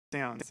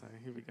Sound. So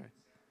here we go.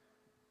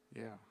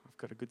 Yeah, I've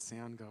got a good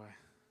sound guy.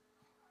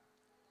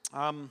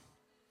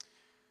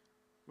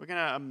 We're going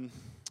to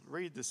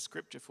read the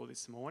scripture for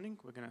this morning.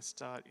 We're going to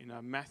start in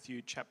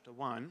Matthew chapter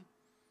 1,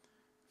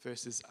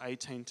 verses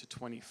 18 to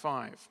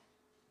 25.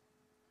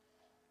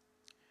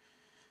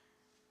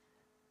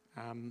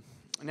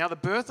 Now the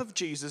birth of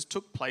Jesus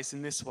took place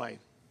in this way.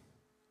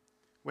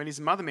 When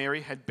his mother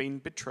Mary had been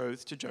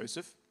betrothed to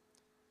Joseph,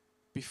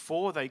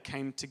 before they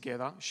came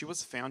together, she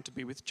was found to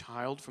be with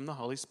child from the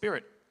Holy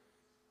Spirit.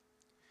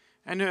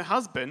 And her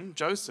husband,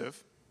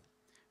 Joseph,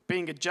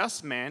 being a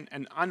just man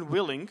and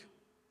unwilling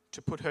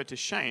to put her to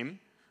shame,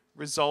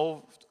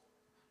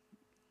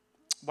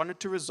 wanted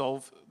to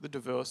resolve the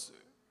divorce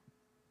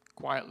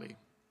quietly.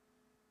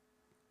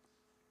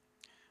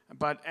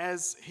 But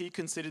as he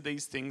considered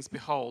these things,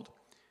 behold,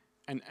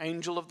 an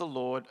angel of the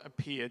Lord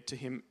appeared to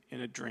him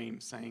in a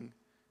dream, saying,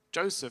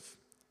 Joseph,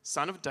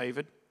 son of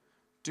David,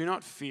 do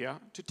not fear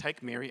to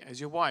take Mary as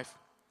your wife,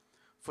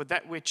 for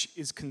that which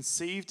is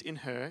conceived in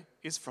her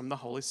is from the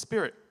Holy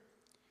Spirit.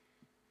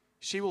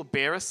 She will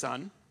bear a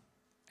son,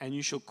 and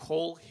you shall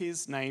call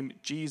his name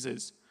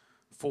Jesus,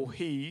 for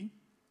he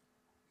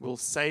will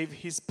save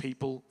his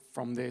people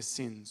from their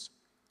sins.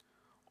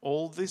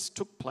 All this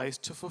took place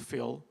to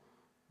fulfill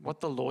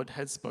what the Lord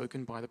had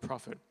spoken by the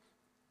prophet.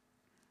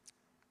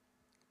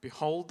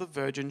 Behold, the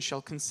virgin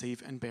shall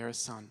conceive and bear a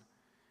son,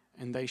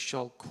 and they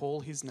shall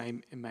call his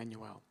name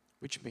Emmanuel,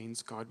 which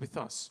means God with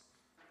us.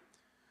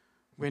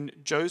 When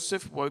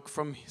Joseph woke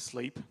from his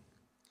sleep,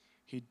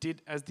 he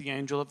did as the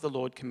angel of the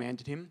Lord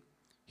commanded him.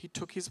 He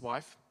took his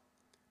wife,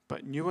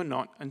 but knew her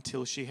not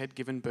until she had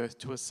given birth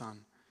to a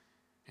son,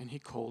 and he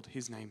called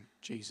his name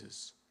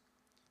Jesus.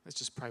 Let's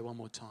just pray one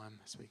more time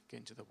as we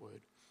get into the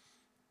word.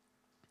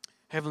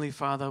 Heavenly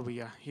Father, we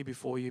are here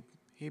before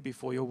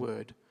your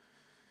word.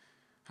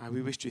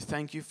 We wish to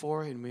thank you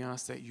for it, and we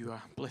ask that you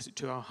bless it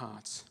to our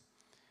hearts.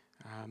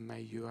 May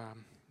you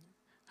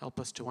help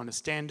us to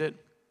understand it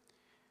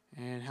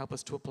and help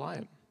us to apply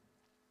it.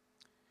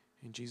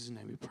 In Jesus'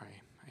 name we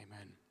pray.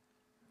 Amen.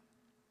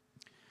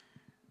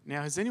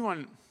 Now, has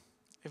anyone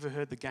ever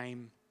heard the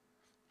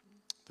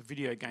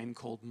video game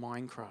called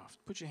Minecraft?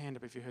 Put your hand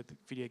up if you heard the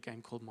video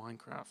game called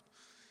Minecraft.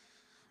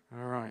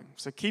 All right.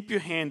 So keep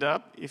your hand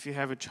up if you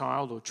have a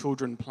child or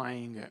children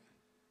playing it.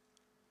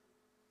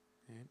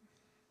 Yeah.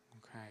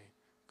 Okay.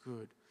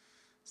 Good.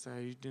 So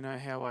do you know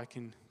how I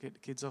can get the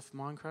kids off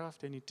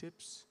Minecraft? Any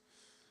tips?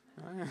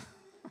 No?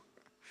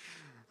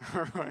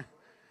 All right.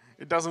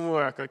 It doesn't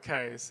work.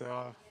 Okay.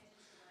 So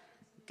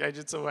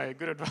gadgets away.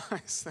 Good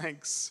advice.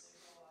 Thanks.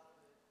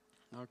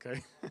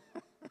 Okay.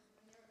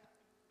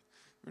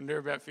 When they're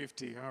about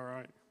 50. All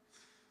right.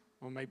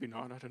 Or maybe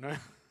not. I don't know.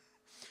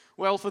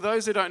 Well, for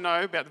those who don't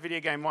know about the video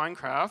game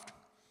Minecraft,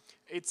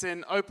 it's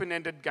an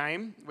open-ended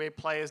game where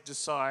players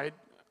decide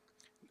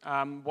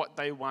what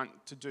they want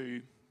to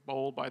do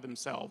all by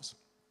themselves.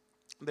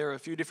 There are a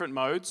few different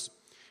modes.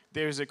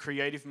 There is a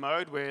creative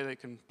mode where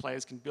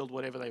players can build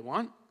whatever they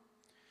want.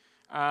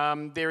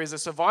 There is a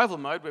survival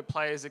mode where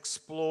players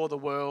explore the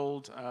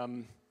world,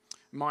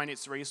 mine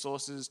its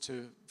resources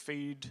to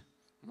feed,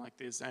 like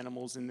there's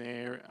animals in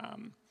there.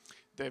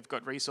 They've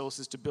got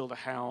resources to build a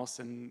house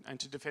and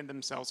to defend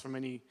themselves from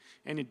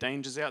any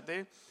dangers out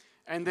there.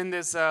 And then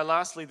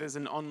lastly, there's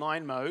an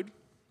online mode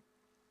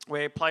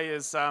where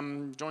players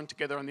join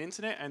together on the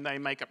internet and they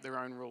make up their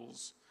own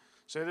rules.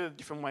 So there are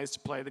different ways to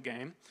play the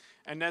game.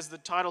 And as the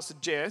title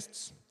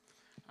suggests,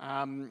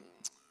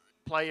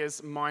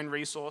 players mine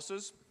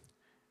resources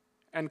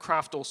and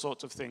craft all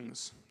sorts of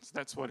things. So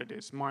that's what it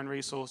is, mine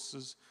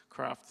resources,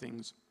 craft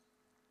things.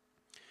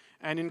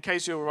 And in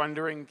case you're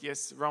wondering,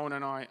 yes, Rowan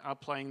and I are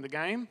playing the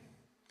game.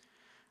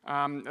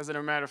 As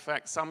a matter of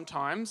fact,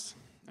 sometimes,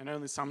 and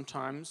only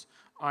sometimes,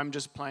 I'm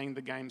just playing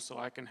the game so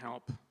I can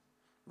help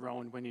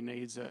Rowan when he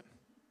needs it.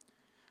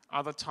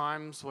 Other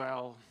times,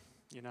 well,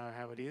 you know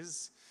how it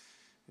is.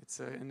 It's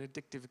an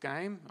addictive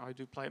game. I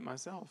do play it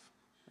myself.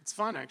 It's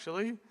fun,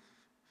 actually. You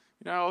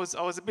know,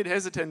 I was a bit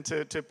hesitant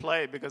to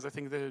play it because I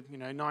think the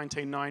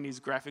 1990s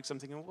graphics. I'm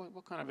thinking,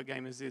 what kind of a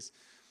game is this?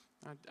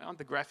 Aren't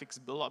the graphics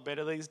a lot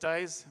better these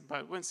days?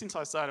 But since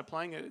I started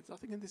playing it, I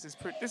think this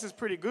is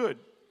pretty good.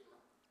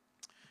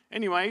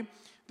 Anyway,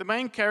 the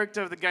main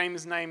character of the game,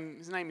 his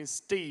name is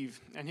Steve,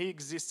 and he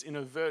exists in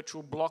a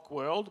virtual block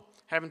world,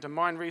 having to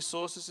mine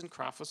resources and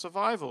craft for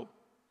survival.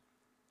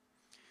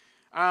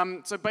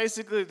 So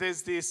basically,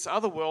 there's this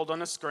other world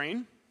on a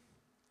screen,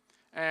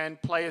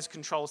 and players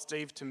control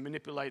Steve to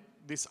manipulate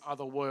this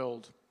other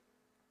world.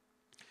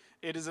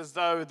 It is as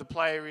though the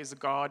player is a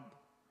god,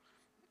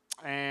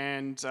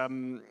 and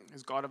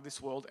is God of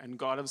this world and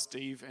God of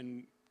Steve,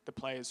 and the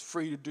player is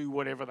free to do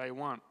whatever they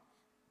want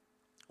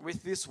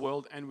with this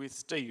world and with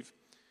Steve.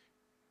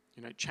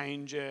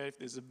 Change it. If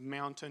there's a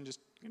mountain,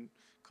 just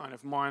kind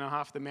of mine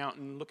half the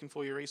mountain, looking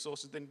for your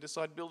resources, then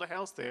decide to build a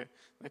house there,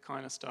 that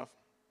kind of stuff.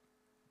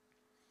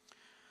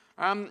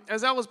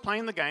 As I was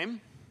playing the game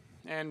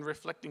and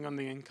reflecting on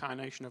the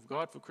incarnation of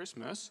God for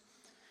Christmas,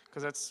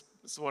 because that's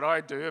what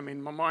I do. I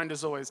mean, my mind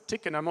is always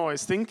ticking. I'm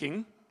always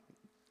thinking.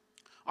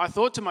 I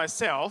thought to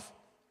myself,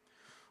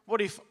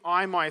 what if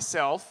I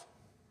myself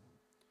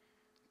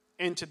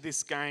entered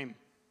this game?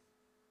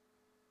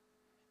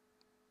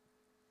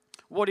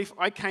 What if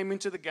I came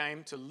into the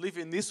game to live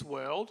in this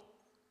world,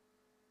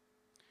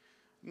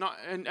 not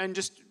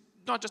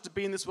just to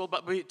be in this world,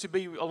 but to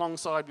be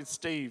alongside with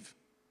Steve?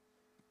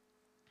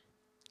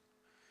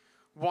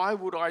 Why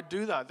would I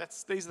do that?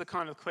 These are the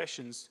kind of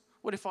questions.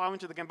 What if I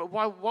went to the game? But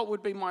why? What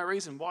would be my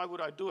reason? Why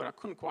would I do it? I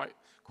couldn't quite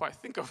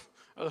think of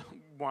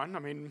one. I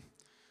mean,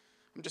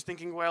 I'm just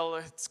thinking, well,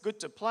 it's good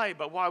to play,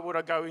 but why would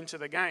I go into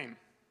the game?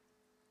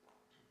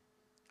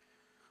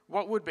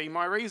 What would be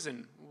my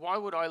reason? Why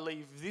would I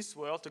leave this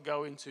world to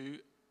go into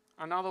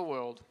another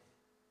world,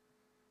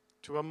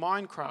 to a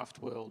Minecraft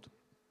world?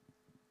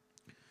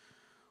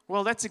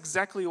 Well, that's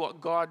exactly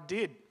what God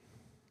did.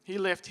 He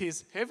left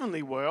his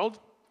heavenly world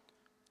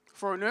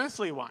for an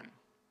earthly one.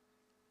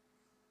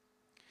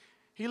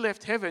 He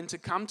left heaven to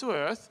come to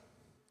earth,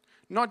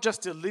 not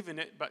just to live in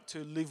it, but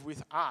to live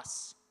with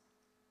us.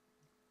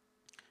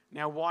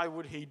 Now, why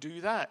would he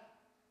do that?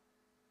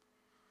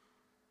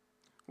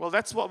 Well,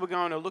 that's what we're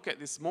going to look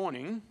at this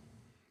morning.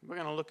 We're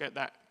going to look at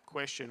that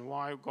question,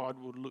 why God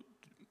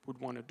would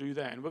want to do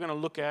that. And we're going to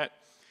look at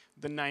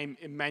the name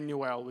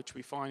Emmanuel, which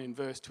we find in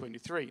verse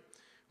 23,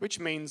 which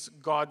means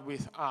God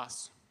with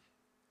us.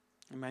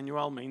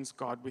 Emmanuel means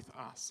God with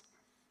us.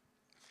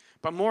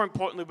 But more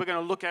importantly, we're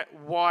going to look at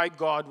why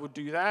God would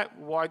do that,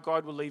 why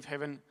God will leave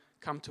heaven,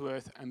 come to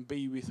earth, and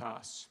be with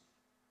us.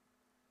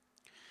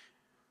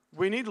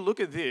 We need to look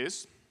at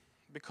this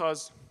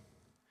because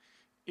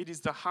it is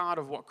the heart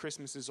of what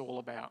Christmas is all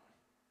about.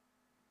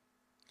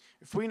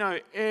 If we know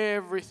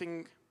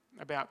everything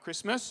about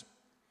Christmas,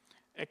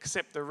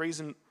 except the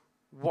reason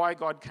why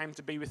God came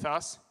to be with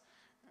us,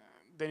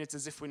 then it's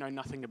as if we know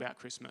nothing about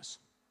Christmas.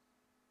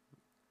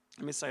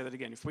 Let me say that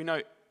again. If we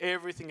know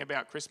everything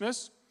about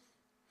Christmas,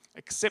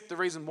 except the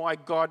reason why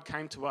God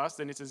came to us,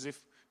 then it's as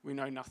if we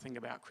know nothing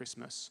about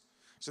Christmas.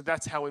 So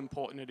that's how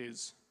important it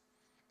is.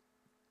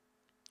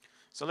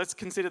 So let's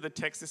consider the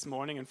text this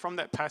morning, and from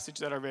that passage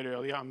that I read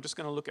earlier, I'm just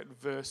going to look at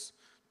verse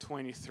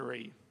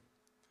 23.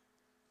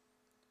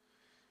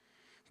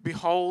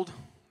 Behold,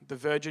 the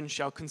virgin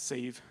shall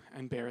conceive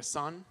and bear a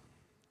son,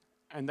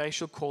 and they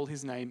shall call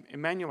his name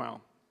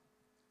Emmanuel.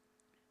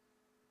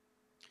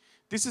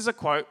 This is a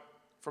quote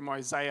from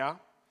Isaiah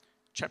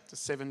chapter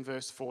 7,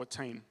 verse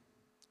 14.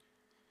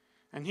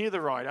 And here the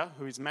writer,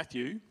 who is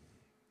Matthew,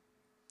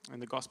 in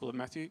the Gospel of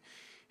Matthew,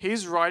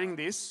 he's writing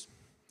this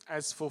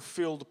as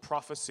fulfilled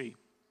prophecy.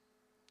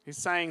 He's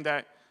saying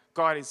that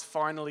God is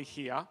finally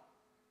here,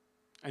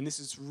 and this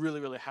is really,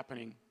 really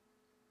happening.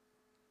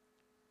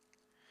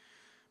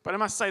 But I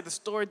must say, the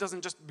story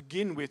doesn't just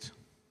begin with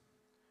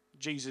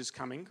Jesus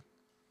coming.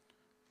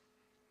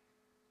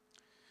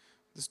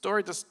 The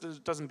story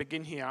just doesn't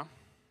begin here,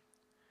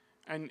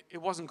 and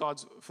it wasn't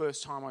God's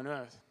first time on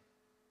earth.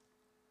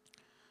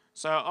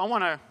 So I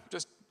want to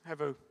just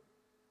have a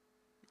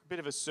bit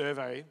of a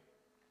survey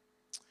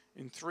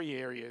in 3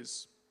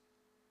 areas.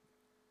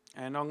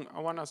 And I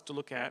want us to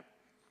look at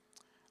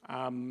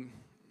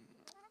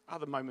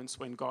other moments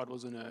when God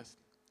was on earth.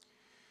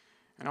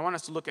 And I want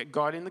us to look at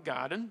God in the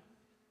garden,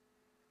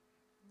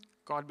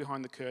 God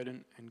behind the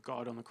curtain, and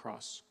God on the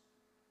cross.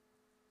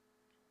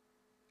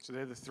 So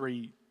they're the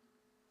three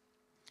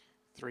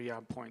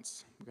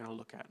points we're going to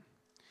look at.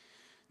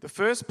 The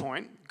first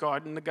point,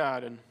 God in the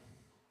garden.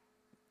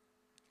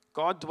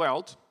 God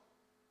dwelt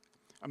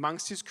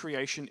amongst his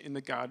creation in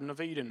the Garden of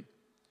Eden.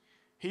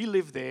 He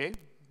lived there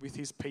with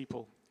his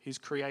people, his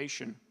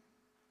creation.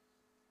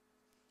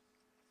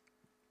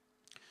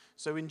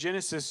 So in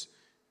Genesis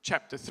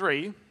chapter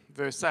 3,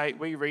 verse 8,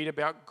 we read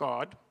about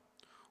God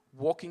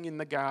walking in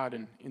the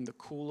garden in the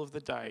cool of the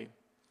day.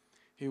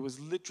 He was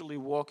literally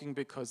walking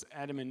because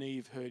Adam and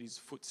Eve heard his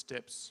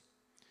footsteps.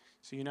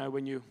 So you know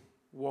when you're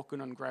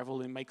walking on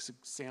gravel, it makes a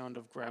sound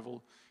of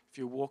gravel. If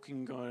you're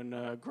walking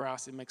on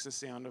grass, it makes a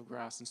sound of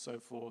grass, and so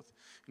forth.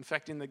 In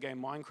fact, in the game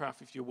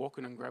Minecraft, if you're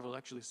walking on gravel, it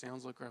actually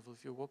sounds like gravel.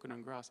 If you're walking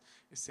on grass,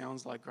 it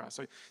sounds like grass.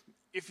 So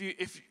if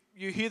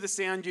you hear the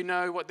sound, you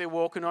know what they're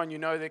walking on, you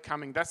know they're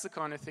coming. That's the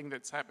kind of thing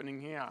that's happening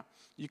here.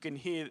 You can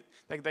hear,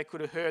 they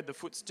could have heard the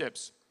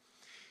footsteps.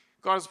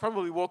 God was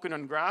probably walking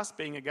on grass,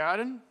 being a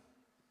garden,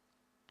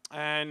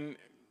 and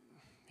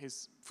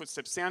his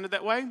footsteps sounded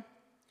that way.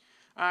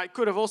 It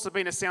could have also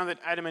been a sound that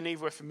Adam and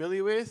Eve were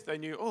familiar with. They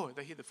knew,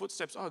 they hear the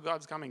footsteps,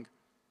 God's coming.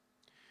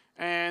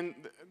 And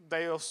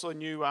they also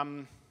knew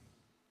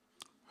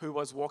who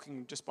was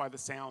walking just by the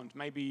sound.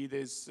 Maybe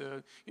there's,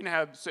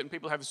 how certain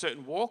people have a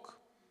certain walk,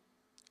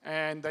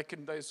 and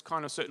those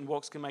kind of certain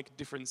walks can make a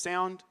different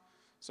sound.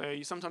 So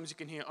sometimes you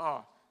can hear,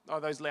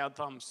 those loud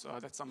thumps,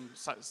 that's some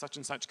such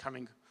and such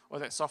coming. Or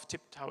that soft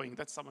tiptoeing,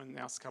 that's someone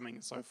else coming,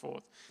 and so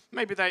forth.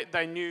 Maybe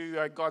they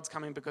knew God's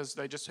coming because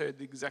they just heard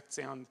the exact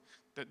sound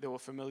that they were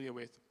familiar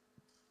with.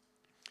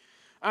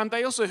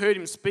 They also heard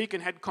him speak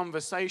and had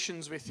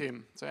conversations with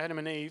him. So Adam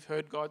and Eve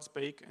heard God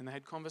speak and they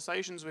had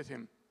conversations with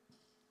him.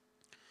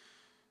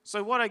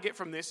 So what I get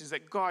from this is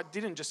that God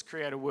didn't just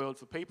create a world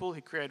for people,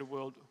 he created a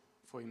world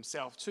for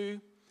himself too.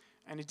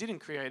 And he didn't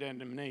create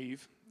Adam and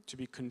Eve to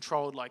be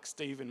controlled like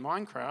Steve in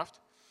Minecraft.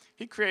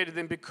 He created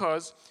them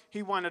because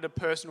he wanted a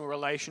personal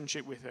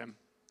relationship with them.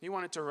 He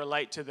wanted to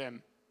relate to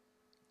them,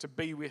 to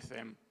be with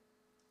them.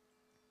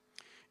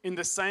 In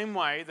the same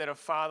way that a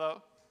father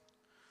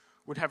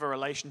would have a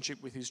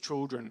relationship with his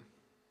children.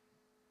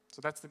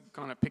 So that's the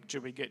kind of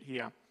picture we get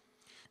here.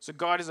 So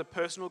God is a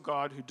personal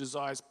God who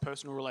desires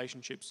personal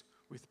relationships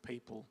with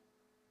people.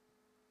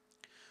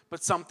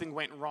 But something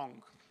went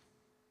wrong.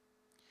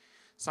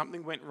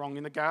 Something went wrong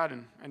in the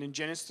garden. And in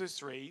Genesis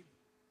 3,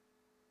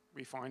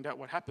 we find out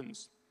what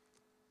happens.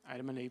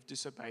 Adam and Eve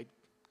disobeyed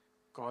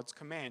God's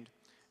command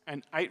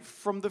and ate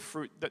from the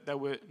fruit that they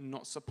were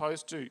not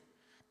supposed to,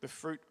 the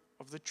fruit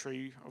of the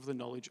tree of the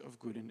knowledge of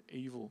good and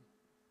evil.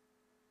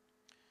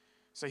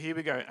 So here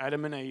we go.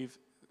 Adam and Eve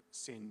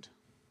sinned.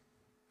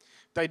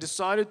 They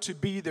decided to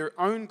be their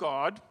own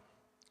God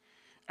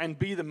and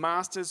be the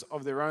masters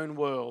of their own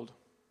world.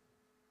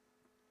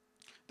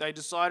 They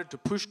decided to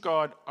push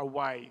God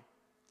away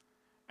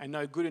and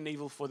know good and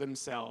evil for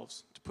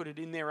themselves, to put it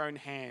in their own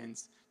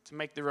hands, to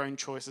make their own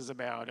choices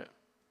about it.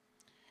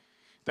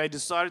 They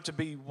decided to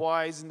be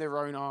wise in their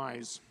own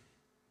eyes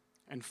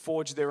and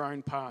forge their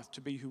own path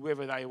to be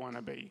whoever they want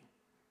to be.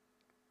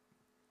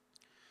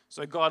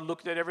 So God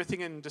looked at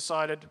everything and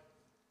decided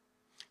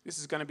this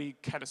is going to be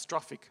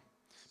catastrophic,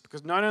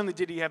 because not only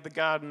did he have the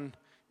garden,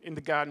 in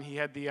the garden he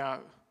had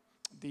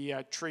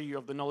the tree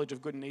of the knowledge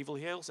of good and evil,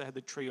 he also had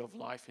the tree of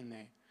life in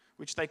there,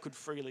 which they could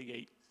freely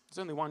eat. There's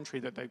only one tree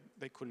that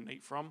they couldn't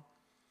eat from.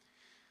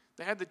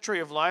 They had the tree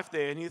of life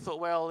there, and he thought,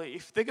 well,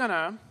 if they're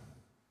gonna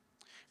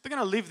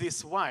live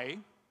this way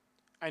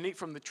and eat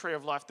from the tree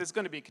of life, there's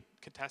going to be a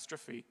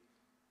catastrophe.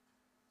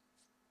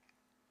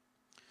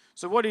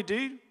 So what he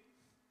did,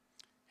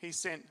 he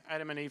sent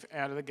Adam and Eve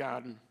out of the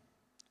garden,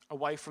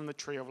 away from the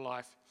tree of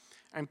life,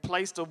 and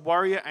placed a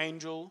warrior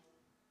angel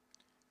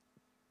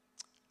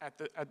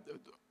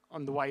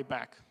on the way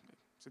back.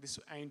 So this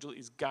angel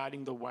is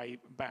guarding the way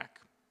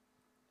back.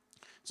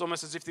 It's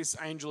almost as if this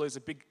angel is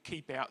a big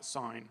keep out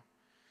sign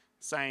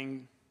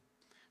saying,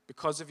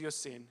 because of your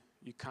sin,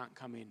 you can't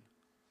come in.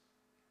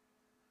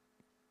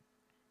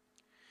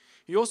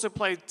 He also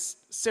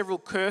placed several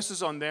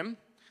curses on them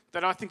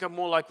that I think are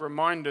more like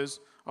reminders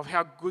of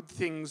how good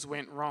things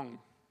went wrong.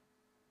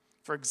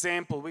 For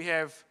example, we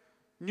have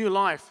new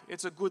life.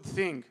 It's a good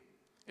thing.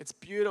 It's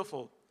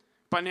beautiful.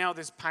 But now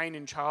there's pain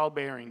in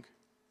childbearing.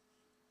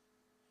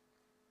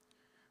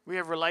 We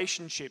have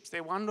relationships.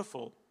 They're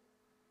wonderful.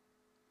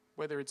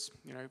 Whether it's,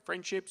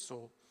 friendships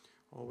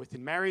or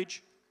within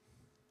marriage.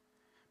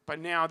 But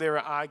now there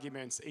are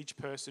arguments. Each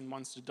person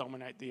wants to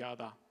dominate the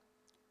other.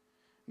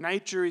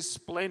 Nature is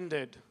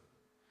splendid.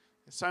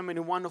 There's so many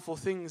wonderful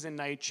things in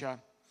nature.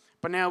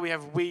 But now we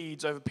have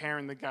weeds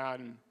overpowering the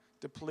garden,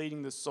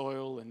 depleting the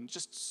soil, and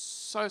just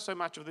so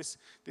much of this.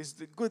 There's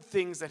the good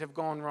things that have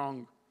gone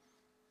wrong.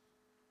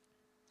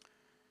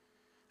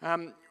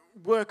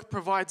 Work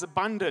provides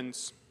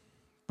abundance.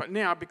 But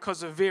now,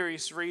 because of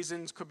various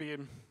reasons, could be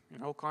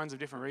all kinds of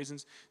different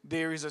reasons,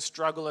 there is a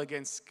struggle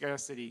against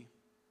scarcity.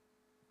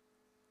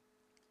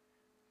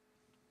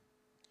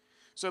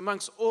 So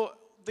amongst all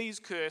these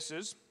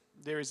curses,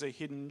 there is a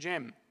hidden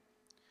gem,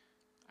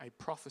 a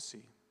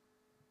prophecy.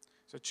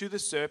 So to the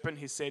serpent,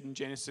 he said in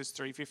Genesis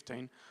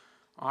 3:15,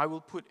 I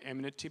will put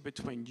enmity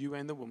between you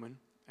and the woman,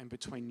 and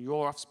between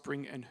your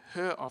offspring and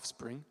her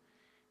offspring.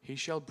 He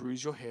shall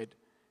bruise your head,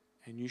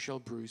 and you shall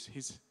bruise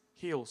his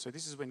heel. So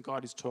this is when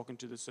God is talking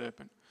to the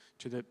serpent,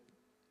 to the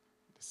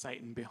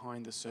Satan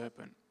behind the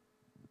serpent.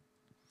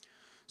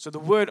 So the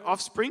word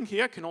offspring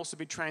here can also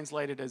be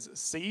translated as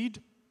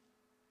seed.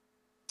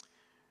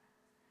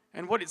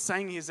 And what it's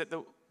saying here is that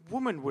the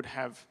woman would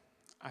have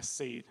a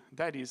seed.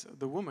 That is,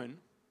 the woman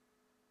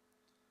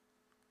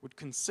would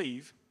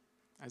conceive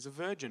as a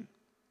virgin.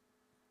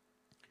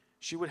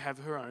 She would have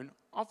her own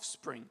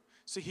offspring.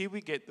 So here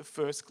we get the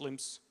first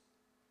glimpse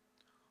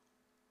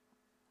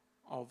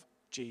of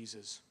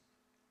Jesus.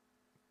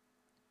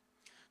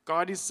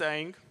 God is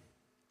saying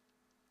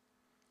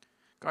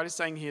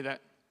here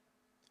that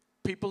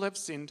people have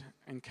sinned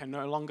and can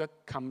no longer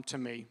come to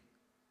me.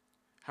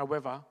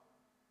 However,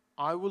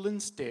 I will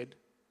instead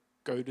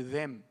go to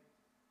them.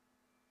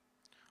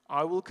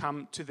 I will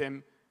come to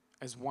them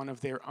as one of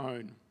their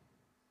own.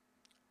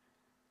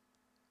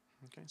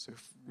 Okay, so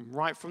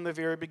right from the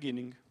very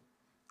beginning,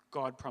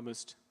 God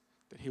promised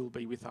that he will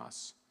be with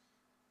us.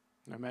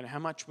 No matter how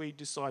much we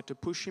decide to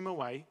push him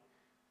away,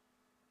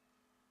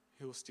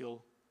 he will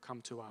still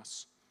come to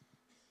us.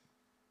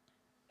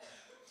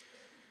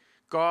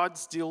 God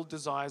still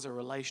desires a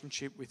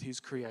relationship with his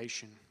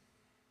creation.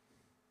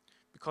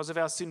 Because of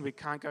our sin, we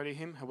can't go to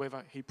him.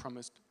 However, he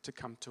promised to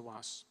come to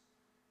us.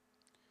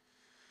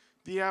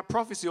 The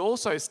prophecy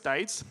also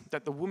states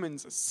that the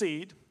woman's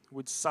seed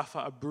would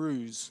suffer a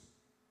bruise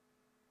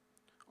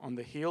on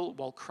the heel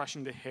while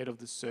crushing the head of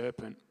the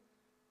serpent.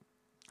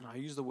 And I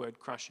use the word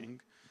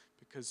crushing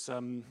because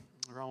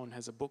Rowan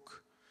has a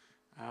book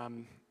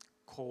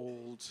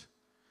called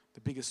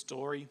The Bigger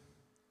Story.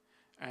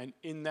 And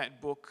in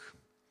that book,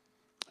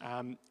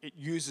 it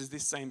uses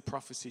this same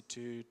prophecy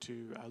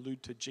to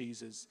allude to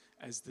Jesus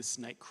as the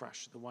snake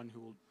crusher, the one who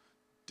will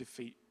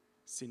defeat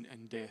sin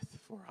and death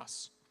for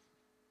us.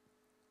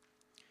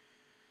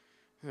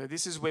 So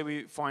this is where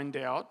we find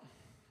out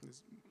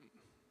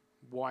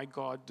why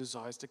God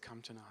desires to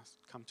come to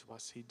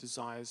us. He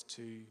desires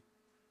to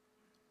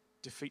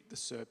defeat the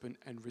serpent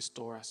and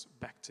restore us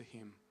back to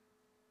him.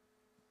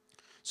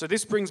 So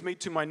this brings me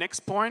to my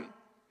next point.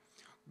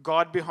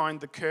 God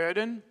behind the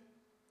curtain.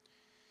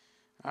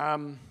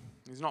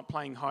 He's not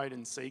playing hide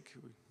and seek.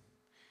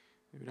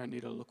 We don't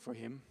need to look for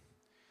him.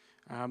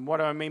 What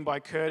do I mean by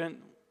curtain?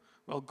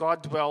 Well,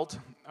 God dwelt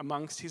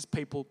amongst his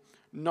people,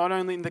 not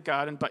only in the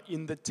garden, but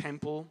in the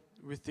temple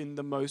within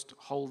the most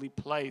holy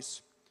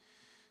place.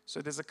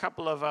 So there's a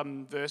couple of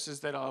verses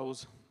that I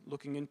was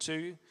looking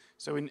into.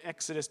 So in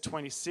Exodus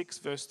 26,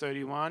 verse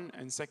 31,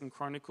 and 2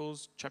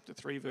 Chronicles chapter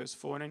 3, verse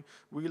 14,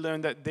 we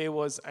learned that there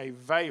was a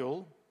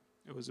veil.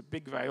 It was a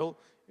big veil.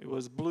 It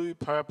was blue,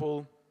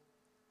 purple,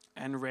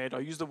 and red. I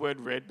use the word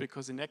red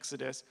because in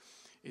Exodus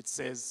it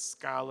says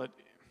scarlet.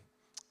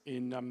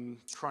 In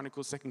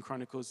Chronicles, 2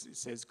 Chronicles, it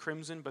says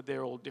crimson, but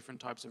they're all different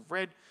types of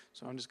red.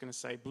 So I'm just going to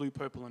say blue,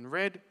 purple, and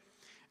red.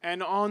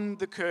 And on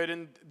the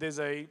curtain, there's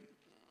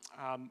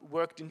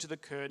worked into the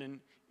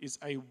curtain is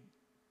a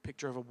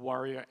picture of a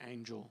warrior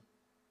angel.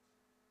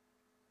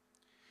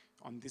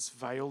 On this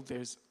veil,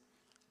 there's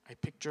a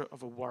picture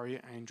of a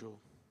warrior angel.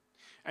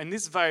 And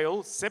this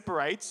veil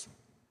separates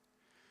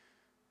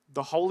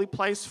the holy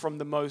place from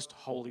the most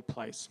holy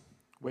place,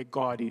 where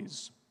God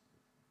is.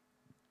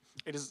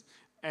 It is,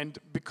 and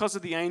because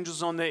of the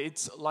angels on there,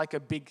 it's like a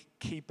big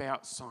keep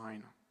out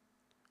sign.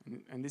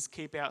 And this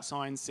keep out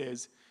sign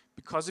says,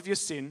 because of your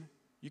sin,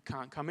 you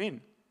can't come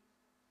in.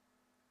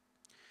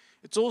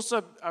 It's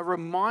also a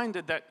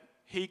reminder that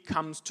he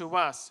comes to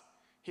us.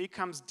 He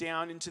comes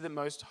down into the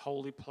most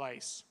holy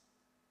place.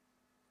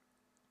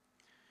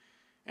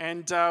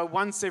 And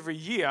once every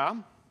year,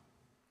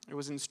 it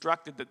was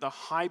instructed that the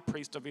high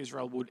priest of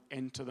Israel would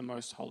enter the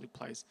most holy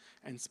place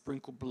and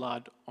sprinkle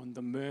blood on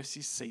the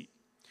mercy seat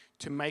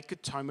to make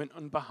atonement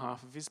on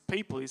behalf of his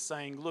people. He's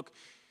saying, look,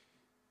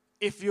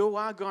 if you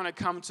are going to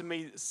come to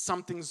me,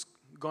 something's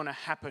going to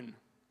happen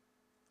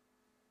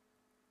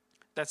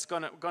that's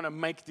going to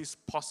make this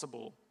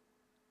possible.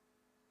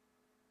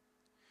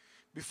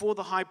 Before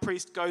the high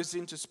priest goes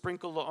in to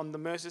sprinkle on the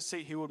mercy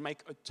seat, he would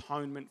make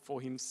atonement for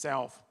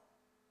himself.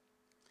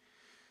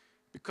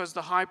 Because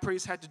the high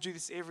priest had to do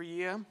this every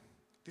year,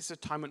 this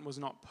atonement was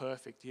not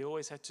perfect. He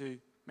always had to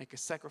make a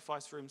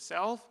sacrifice for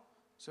himself,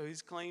 so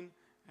he's clean,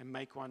 and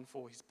make one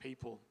for his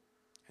people,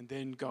 and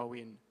then go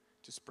in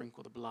to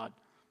sprinkle the blood.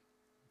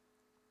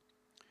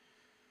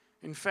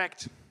 In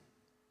fact,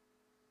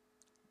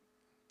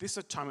 this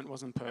atonement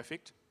wasn't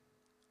perfect,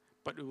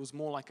 but it was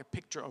more like a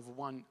picture of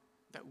one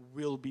that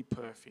will be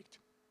perfect.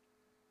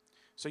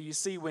 So you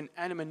see, when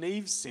Adam and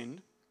Eve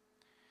sinned,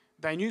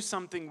 they knew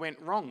something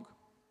went wrong,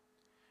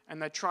 and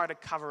they tried to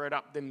cover it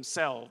up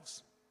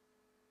themselves.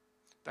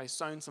 They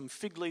sewn some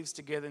fig leaves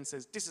together and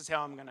says, this is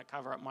how I'm going to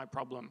cover up my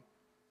problem.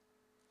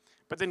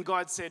 But then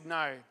God said,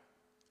 no,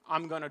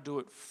 I'm going to do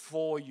it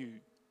for you.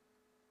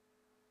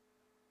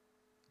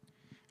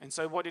 And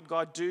so what did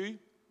God do?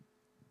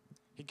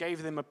 He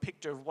gave them a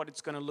picture of what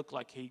it's going to look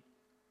like. He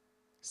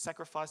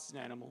sacrificed an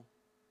animal,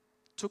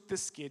 took the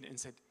skin and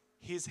said,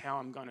 here's how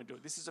I'm going to do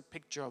it. This is a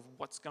picture of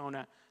what's going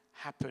to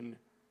happen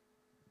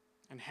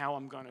and how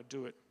I'm going to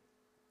do it.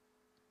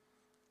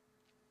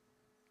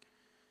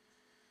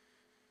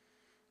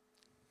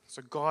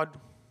 So God,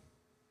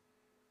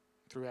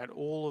 throughout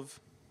all of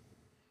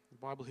the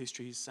Bible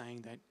history, is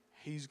saying that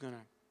he's going to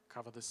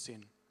cover the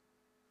sin.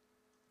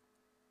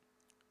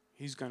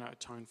 He's going to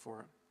atone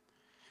for it.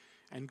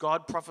 And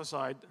God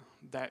prophesied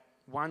that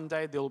one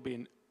day there will be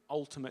an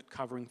ultimate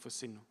covering for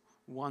sin,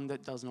 one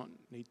that does not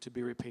need to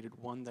be repeated,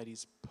 one that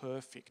is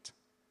perfect.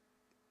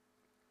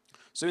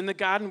 So in the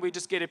garden, we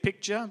just get a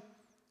picture.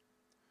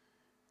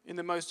 In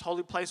the most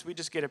holy place, we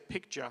just get a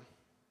picture.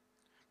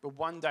 But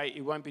one day,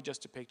 it won't be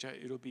just a picture,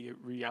 it'll be a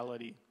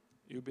reality.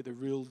 It'll be the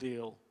real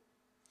deal.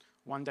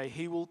 One day,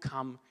 he will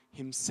come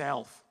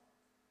himself.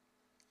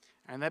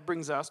 And that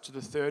brings us to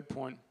the third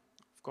point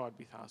of God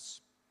with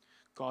us.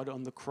 God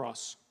on the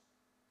cross.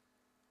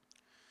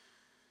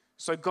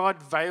 So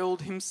God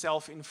veiled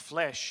himself in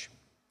flesh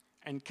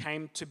and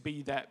came to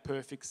be that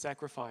perfect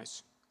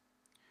sacrifice.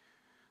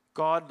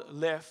 God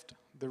left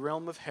the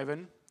realm of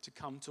heaven to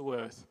come to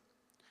earth,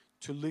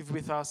 to live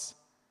with us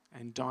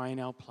and die in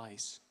our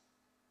place.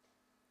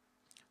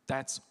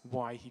 That's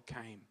why he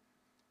came.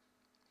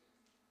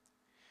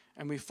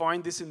 And we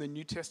find this in the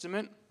New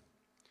Testament,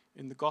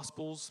 in the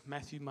Gospels,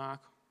 Matthew,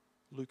 Mark,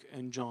 Luke,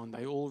 and John.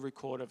 They all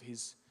record of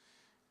his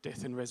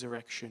death and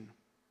resurrection.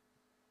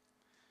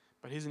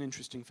 But here's an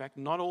interesting fact.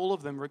 Not all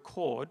of them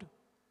record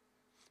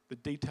the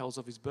details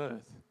of his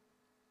birth.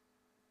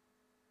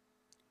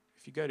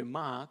 If you go to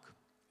Mark,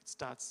 it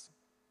starts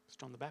with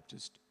John the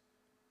Baptist.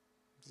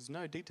 There's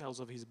no details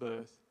of his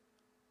birth.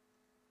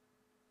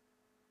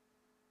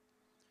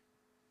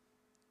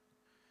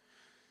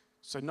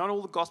 So not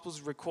all the Gospels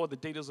record the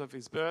details of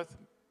his birth,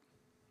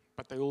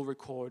 but they all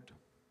record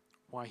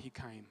why he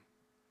came.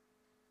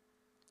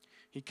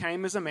 He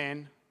came as a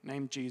man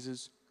named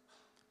Jesus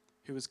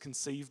who was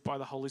conceived by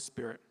the Holy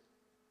Spirit.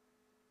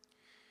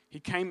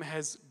 He came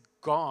as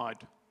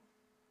God,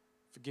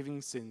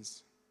 forgiving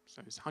sins.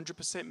 So he's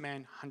 100%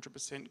 man,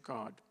 100%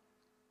 God.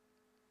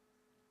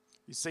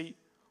 You see,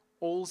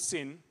 all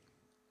sin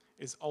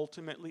is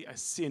ultimately a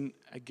sin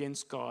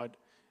against God.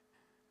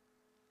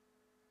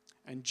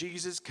 And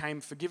Jesus came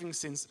forgiving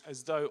sins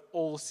as though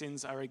all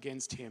sins are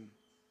against him.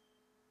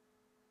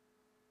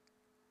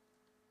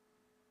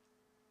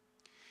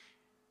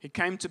 He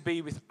came to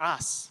be with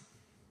us.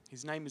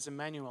 His name is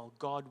Emmanuel,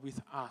 God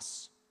with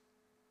us.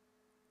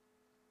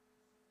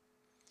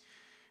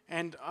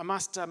 And I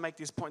must make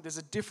this point. There's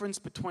a difference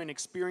between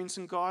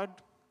experiencing God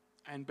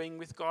and being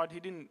with God.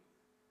 He didn't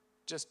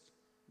just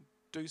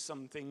do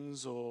some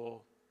things or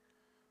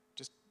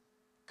just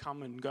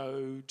come and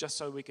go just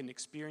so we can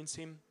experience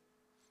him.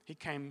 He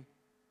came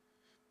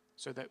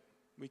so that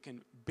we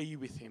can be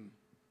with him.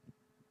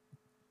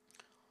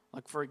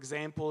 Like, for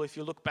example, if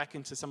you look back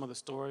into some of the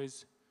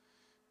stories,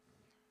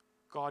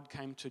 God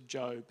came to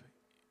Job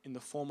in the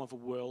form of a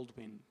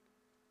whirlwind.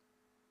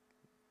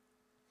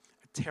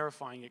 A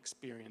terrifying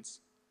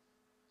experience.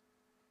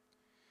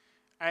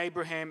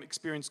 Abraham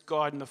experienced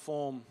God in the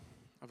form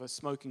of a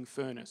smoking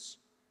furnace.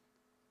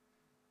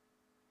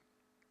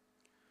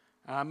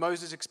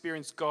 Moses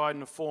experienced God in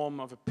the form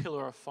of a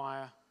pillar of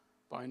fire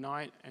by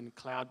night and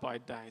cloud by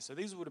day. So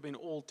these would have been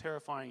all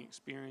terrifying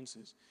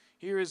experiences.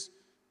 Here is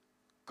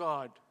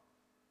God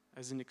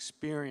as an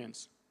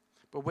experience.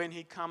 But when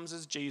he comes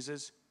as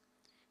Jesus,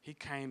 he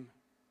came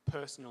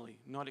personally,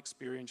 not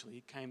experientially.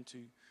 He came to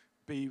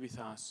be with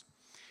us.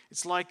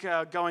 It's like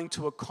going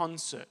to a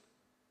concert.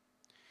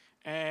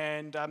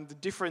 And the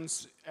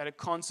difference at a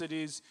concert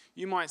is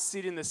you might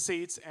sit in the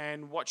seats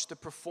and watch the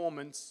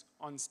performance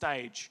on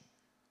stage.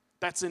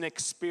 That's an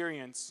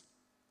experience.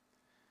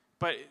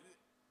 But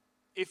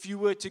if you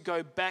were to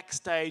go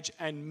backstage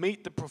and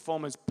meet the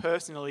performers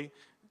personally,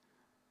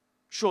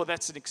 sure,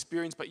 that's an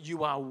experience, but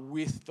you are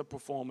with the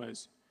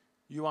performers.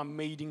 You are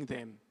meeting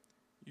them.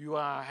 You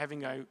are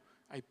having a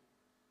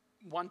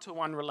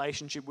one-to-one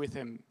relationship with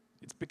them.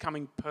 It's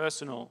becoming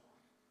personal.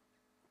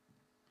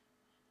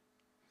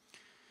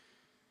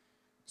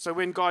 So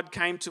when God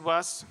came to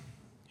us,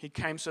 he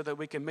came so that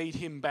we can meet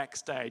him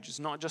backstage. It's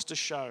not just a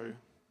show.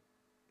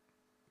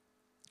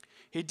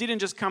 He didn't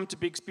just come to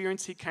be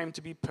experienced, he came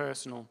to be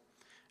personal.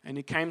 And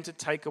he came to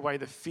take away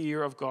the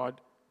fear of God.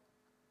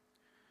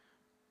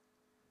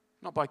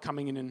 Not by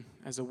coming in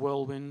as a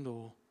whirlwind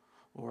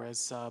or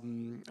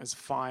as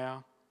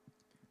fire.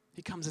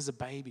 He comes as a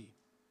baby.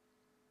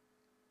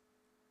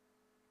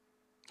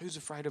 Who's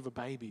afraid of a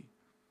baby?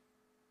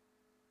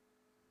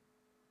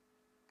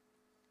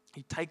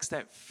 He takes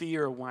that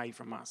fear away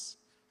from us.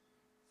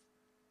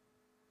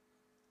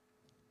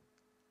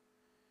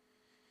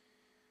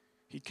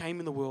 He came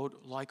in the world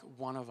like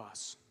one of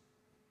us.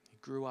 He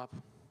grew up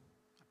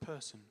a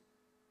person.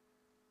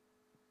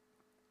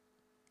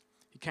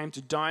 He came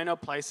to die in our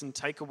place and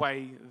take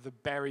away the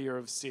barrier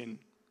of sin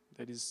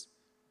that is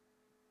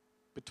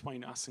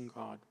between us and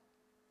God.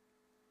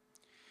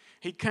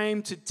 He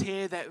came to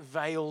tear that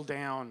veil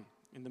down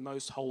in the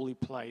most holy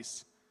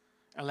place,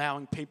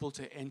 allowing people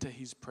to enter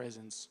his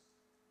presence.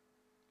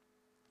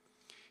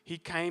 He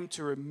came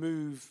to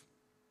remove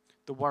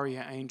the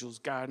warrior angels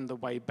guarding the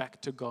way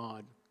back to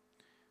God,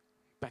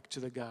 back to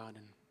the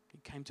garden. He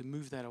came to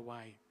move that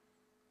away.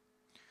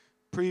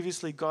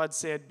 Previously, God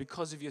said,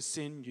 because of your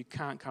sin, you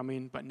can't come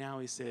in. But now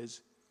he says,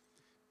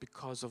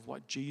 because of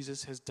what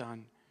Jesus has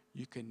done,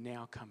 you can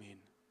now come in.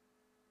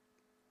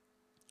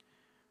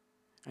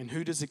 And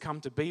who does he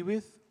come to be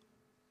with?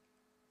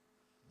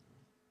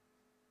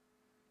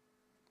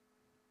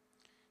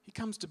 He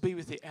comes to be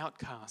with the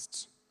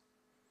outcasts,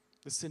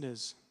 the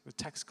sinners, the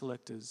tax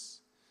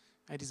collectors,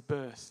 at his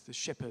birth, the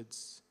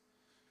shepherds,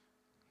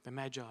 the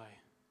magi.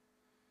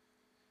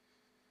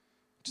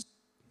 Just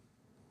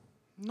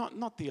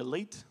not the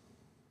elite,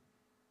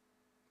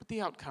 but the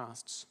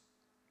outcasts.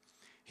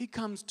 He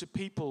comes to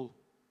people.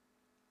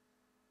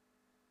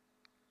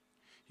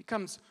 He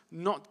comes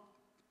not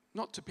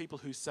to people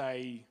who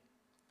say,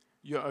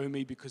 you owe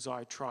me because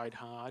I tried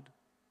hard.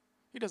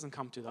 He doesn't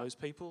come to those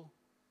people.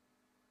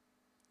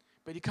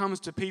 But he comes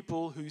to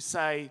people who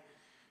say,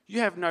 you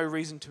have no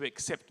reason to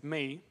accept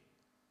me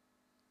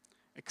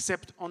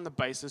except on the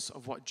basis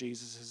of what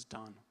Jesus has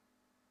done.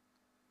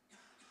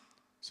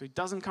 So he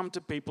doesn't come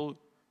to people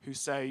who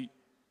say,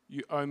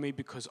 you owe me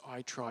because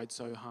I tried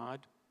so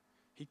hard.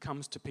 He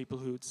comes to people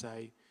who would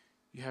say,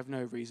 you have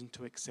no reason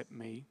to accept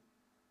me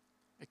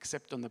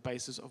except on the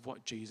basis of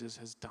what Jesus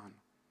has done.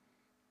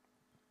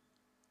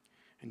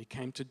 And he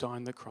came to die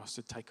on the cross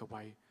to take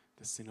away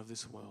the sin of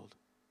this world.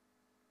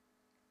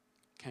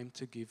 He came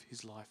to give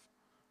his life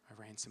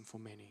a ransom for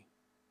many.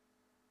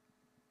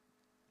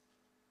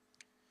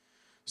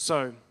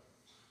 So,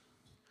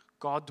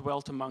 God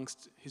dwelt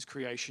amongst his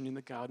creation in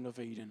the Garden of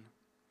Eden.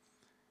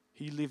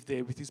 He lived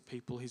there with his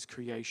people, his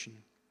creation.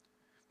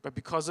 But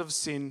because of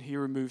sin, he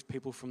removed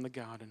people from the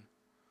garden,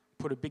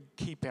 put a big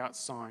keep out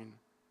sign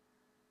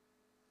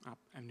up,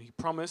 and he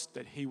promised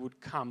that he would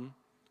come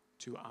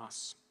to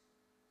us.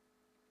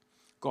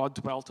 God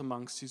dwelt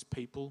amongst his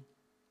people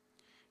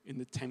in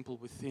the temple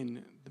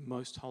within the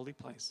most holy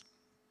place,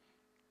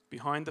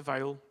 behind the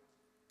veil,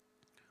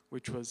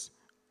 which was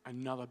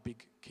another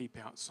big keep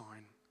out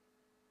sign.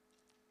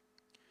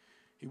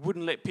 He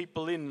wouldn't let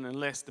people in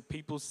unless the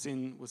people's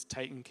sin was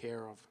taken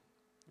care of.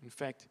 In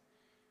fact,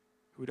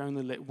 he would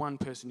only let one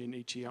person in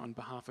each year on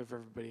behalf of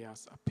everybody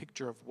else, a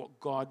picture of what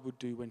God would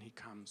do when he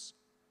comes.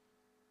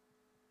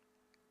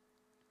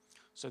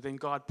 So then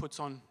God puts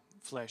on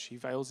flesh. He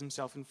veils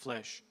himself in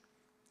flesh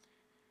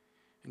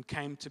and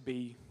came to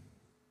be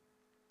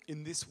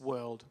in this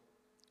world,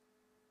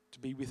 to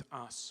be with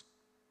us,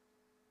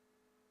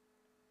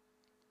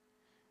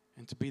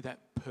 and to be that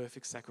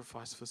perfect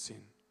sacrifice for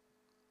sin.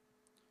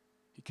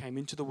 He came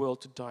into the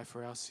world to die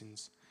for our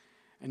sins.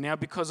 And now,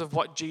 because of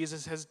what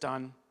Jesus has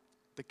done,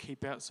 the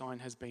keep out sign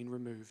has been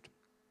removed.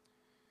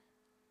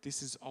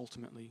 This is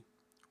ultimately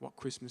what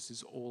Christmas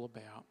is all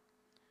about.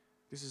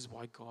 This is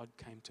why God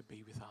came to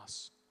be with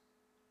us.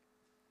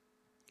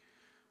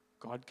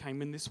 God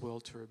came in this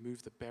world to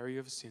remove the barrier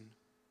of sin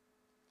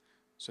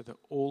so that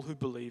all who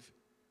believe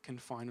can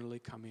finally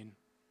come in.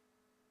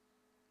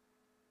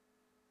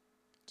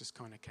 Just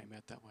kind of came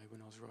out that way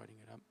when I was writing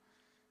it up.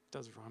 It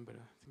does rhyme, but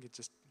I think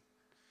it's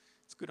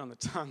good on the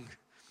tongue.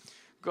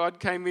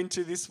 God came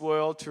into this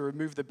world to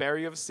remove the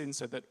barrier of sin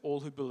so that all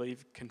who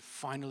believe can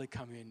finally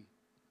come in.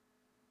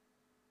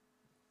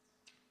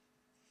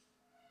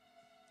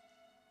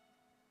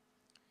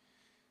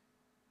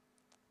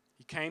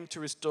 He came to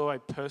restore a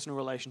personal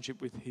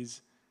relationship with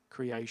his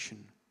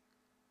creation.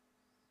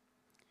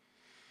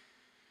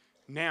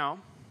 Now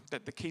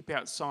that the keep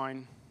out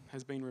sign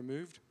has been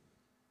removed,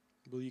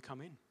 will you come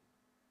in?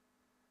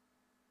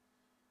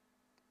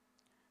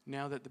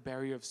 Now that the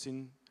barrier of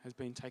sin has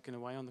been taken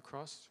away on the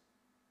cross,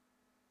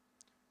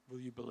 will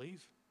you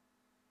believe?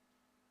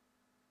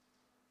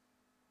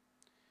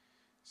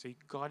 See,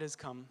 God has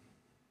come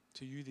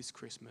to you this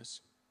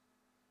Christmas.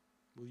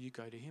 Will you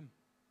go to him?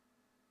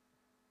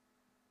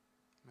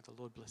 May the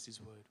Lord bless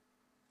his word.